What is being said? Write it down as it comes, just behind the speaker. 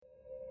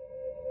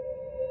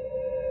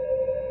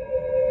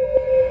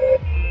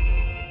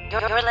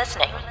You're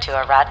listening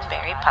to a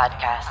Roddenberry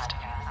podcast.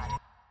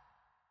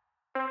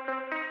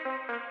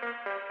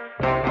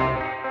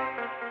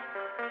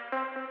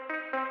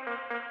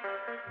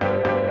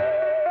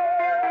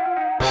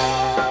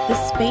 The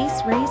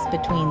space race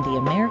between the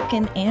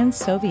American and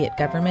Soviet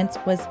governments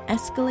was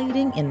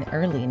escalating in the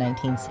early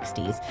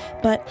 1960s,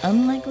 but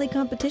unlikely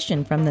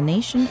competition from the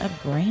nation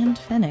of Grand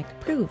Fenwick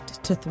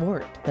proved to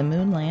thwart the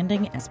moon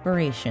landing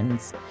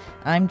aspirations.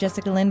 I'm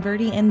Jessica Lynn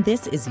Verdi, and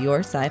this is your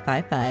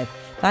SciFi5,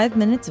 5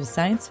 minutes of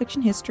science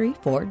fiction history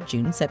for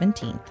June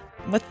 17th.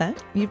 What's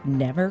that? You've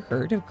never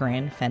heard of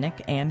Grand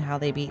Fenwick and how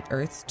they beat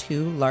Earth's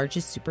two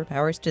largest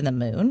superpowers to the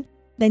moon?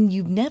 Then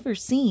you've never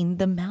seen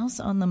The Mouse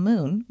on the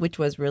Moon, which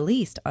was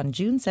released on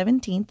June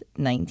 17,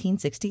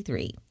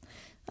 1963.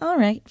 All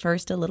right,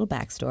 first a little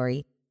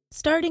backstory.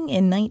 Starting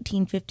in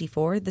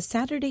 1954, the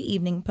Saturday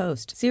Evening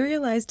Post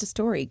serialized a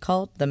story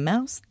called The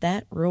Mouse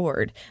That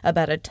Roared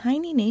about a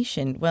tiny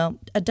nation, well,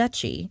 a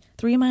duchy,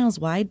 3 miles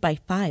wide by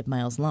 5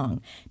 miles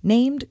long,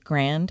 named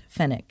Grand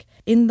Fenwick.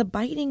 In the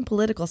biting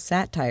political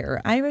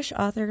satire, Irish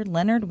author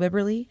Leonard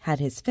Wibberley had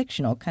his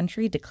fictional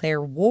country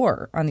declare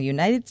war on the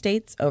United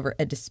States over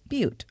a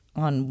dispute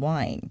on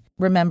wine.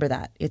 Remember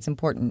that, it's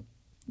important.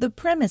 The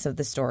premise of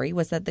the story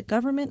was that the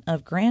government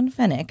of Grand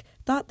Fenwick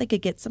thought they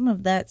could get some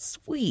of that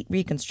sweet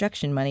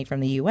Reconstruction money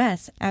from the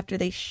U.S. after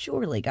they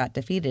surely got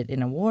defeated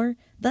in a war,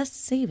 thus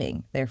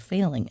saving their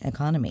failing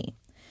economy.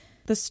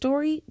 The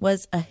story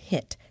was a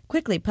hit,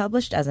 quickly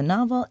published as a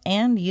novel,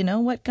 and you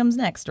know what comes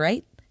next,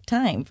 right?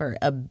 Time for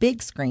a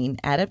big screen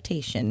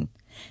adaptation.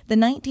 The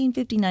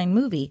 1959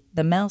 movie,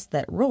 The Mouse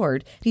That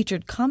Roared,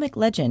 featured comic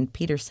legend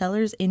Peter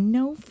Sellers in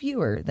no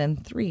fewer than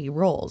 3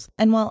 roles.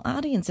 And while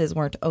audiences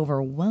weren't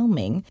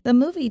overwhelming, the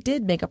movie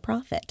did make a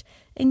profit.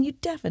 And you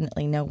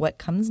definitely know what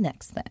comes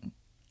next then.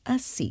 A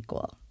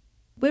sequel.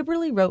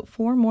 Wibberley wrote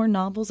 4 more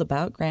novels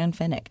about Grand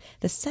Fenwick,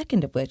 the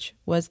second of which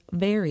was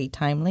very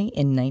timely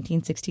in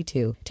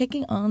 1962,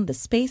 taking on the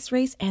space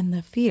race and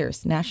the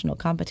fierce national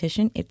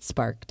competition it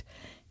sparked.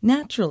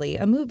 Naturally,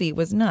 a movie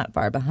was not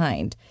far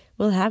behind.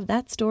 We'll have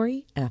that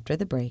story after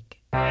the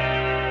break.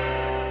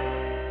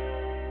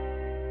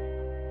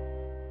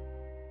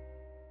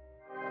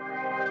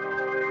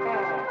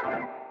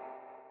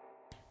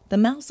 The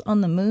Mouse on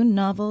the Moon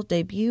novel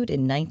debuted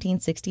in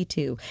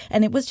 1962,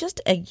 and it was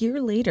just a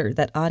year later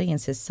that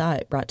audiences saw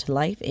it brought to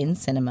life in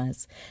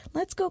cinemas.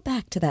 Let's go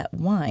back to that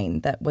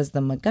wine that was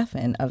the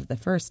MacGuffin of the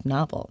first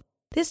novel.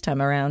 This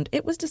time around,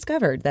 it was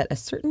discovered that a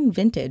certain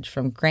vintage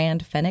from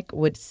Grand Fenwick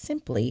would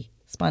simply,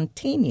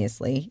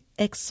 spontaneously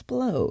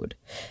explode.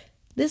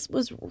 This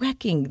was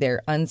wrecking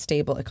their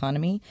unstable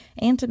economy,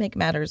 and to make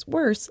matters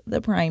worse,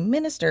 the Prime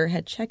Minister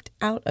had checked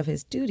out of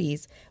his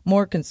duties,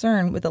 more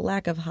concerned with the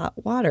lack of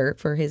hot water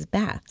for his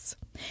baths.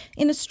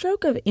 In a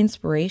stroke of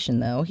inspiration,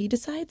 though, he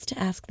decides to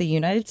ask the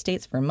United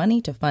States for money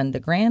to fund the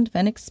Grand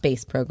Fenwick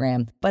space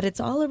program, but it's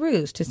all a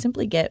ruse to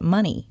simply get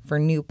money for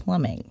new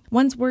plumbing.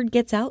 Once word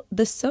gets out,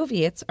 the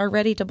Soviets are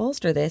ready to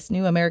bolster this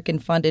new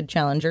American-funded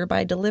challenger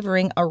by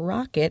delivering a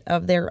rocket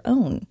of their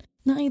own.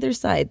 Neither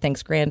side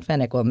thinks Grand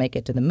Fenwick will make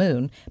it to the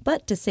moon,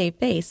 but to save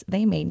face,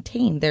 they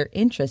maintain their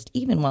interest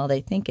even while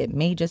they think it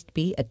may just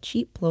be a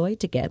cheap ploy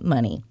to get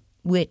money.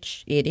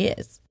 Which it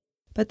is.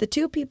 But the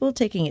two people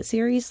taking it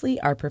seriously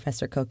are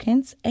Professor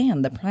Kokins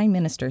and the Prime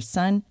Minister's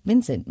son,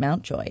 Vincent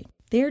Mountjoy.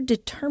 They're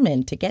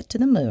determined to get to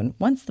the moon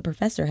once the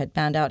professor had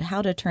found out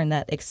how to turn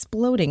that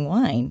exploding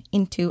wine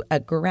into a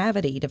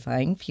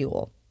gravity-defying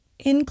fuel.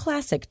 In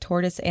classic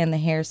Tortoise and the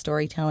Hare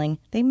storytelling,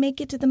 they make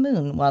it to the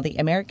moon while the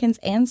Americans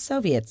and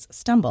Soviets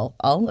stumble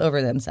all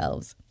over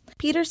themselves.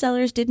 Peter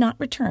Sellers did not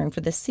return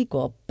for the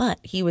sequel, but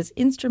he was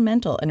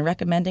instrumental in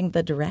recommending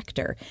the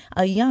director,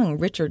 a young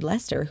Richard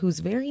Lester, whose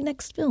very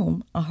next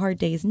film, A Hard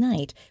Day's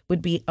Night,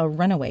 would be a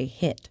runaway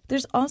hit.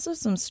 There's also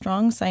some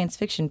strong science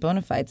fiction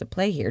bona fides at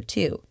play here,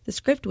 too. The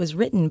script was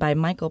written by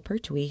Michael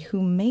Pertwee,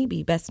 who may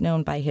be best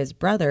known by his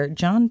brother,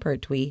 John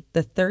Pertwee,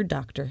 the third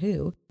Doctor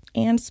Who.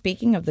 And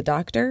speaking of the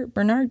Doctor,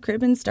 Bernard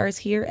Cribbin stars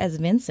here as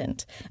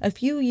Vincent. A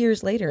few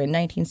years later, in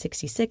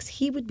 1966,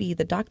 he would be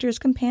the Doctor's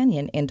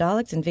companion in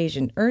Daleks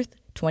Invasion Earth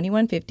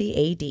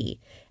 2150 AD,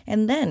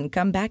 and then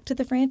come back to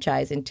the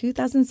franchise in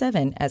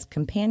 2007 as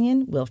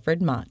companion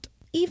Wilfred Mott.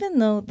 Even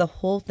though the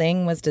whole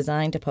thing was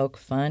designed to poke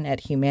fun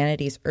at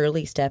humanity's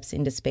early steps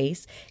into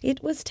space,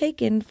 it was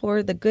taken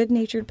for the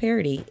good-natured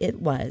parody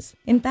it was.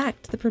 In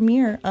fact, the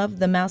premiere of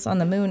The Mouse on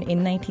the Moon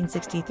in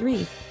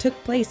 1963 took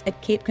place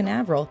at Cape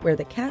Canaveral, where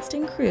the cast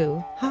and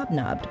crew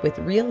hobnobbed with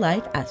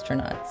real-life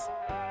astronauts.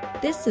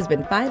 This has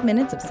been 5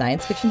 minutes of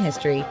science fiction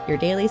history, your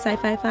daily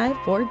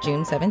SciFi5 for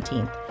June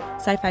 17th.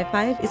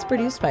 SciFi5 is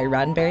produced by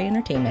Roddenberry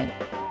Entertainment.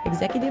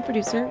 Executive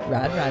producer,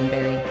 Rod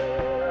Roddenberry.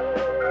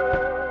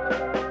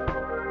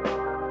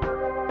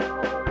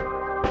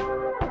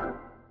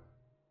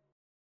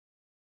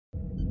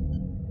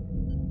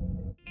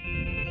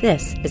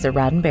 This is a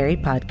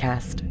Roddenberry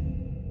podcast.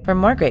 For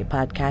more great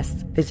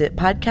podcasts, visit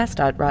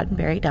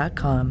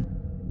podcast.roddenberry.com.